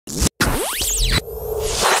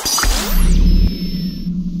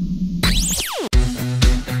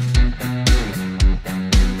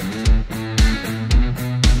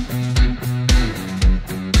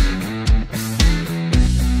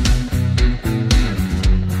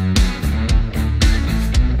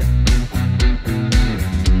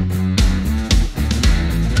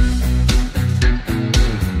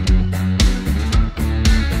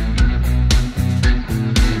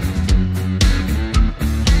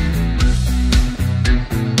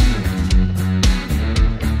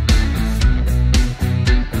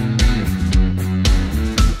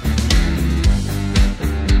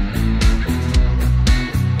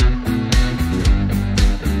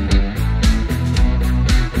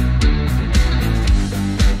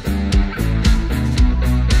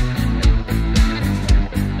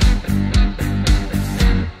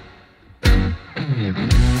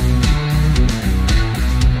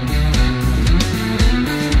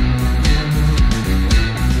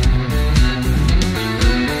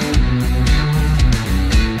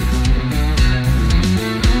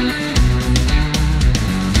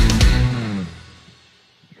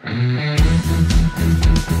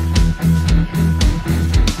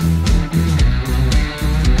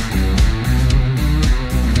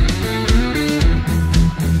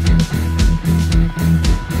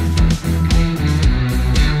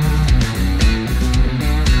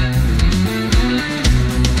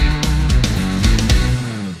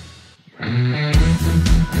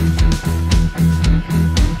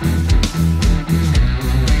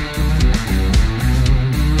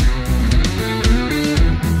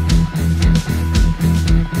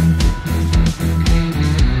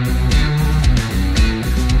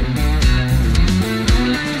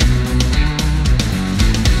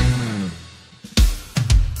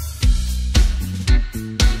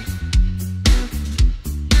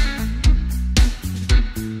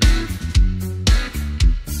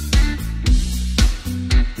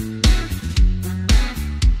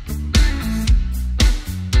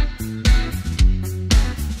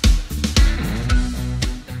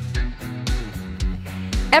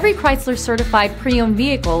Every Chrysler certified pre-owned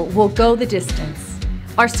vehicle will go the distance.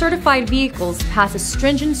 Our certified vehicles pass a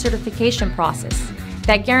stringent certification process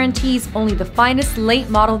that guarantees only the finest late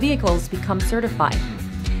model vehicles become certified.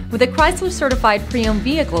 With a Chrysler certified pre-owned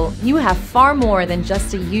vehicle, you have far more than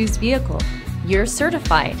just a used vehicle. You're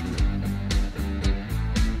certified.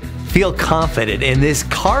 Feel confident in this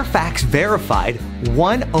CARFAX verified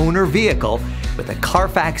one-owner vehicle with a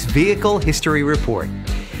CARFAX Vehicle History Report.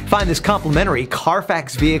 Find this complimentary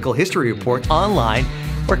CARFAX Vehicle History Report online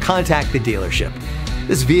or contact the dealership.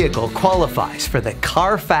 This vehicle qualifies for the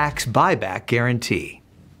CARFAX buyback guarantee.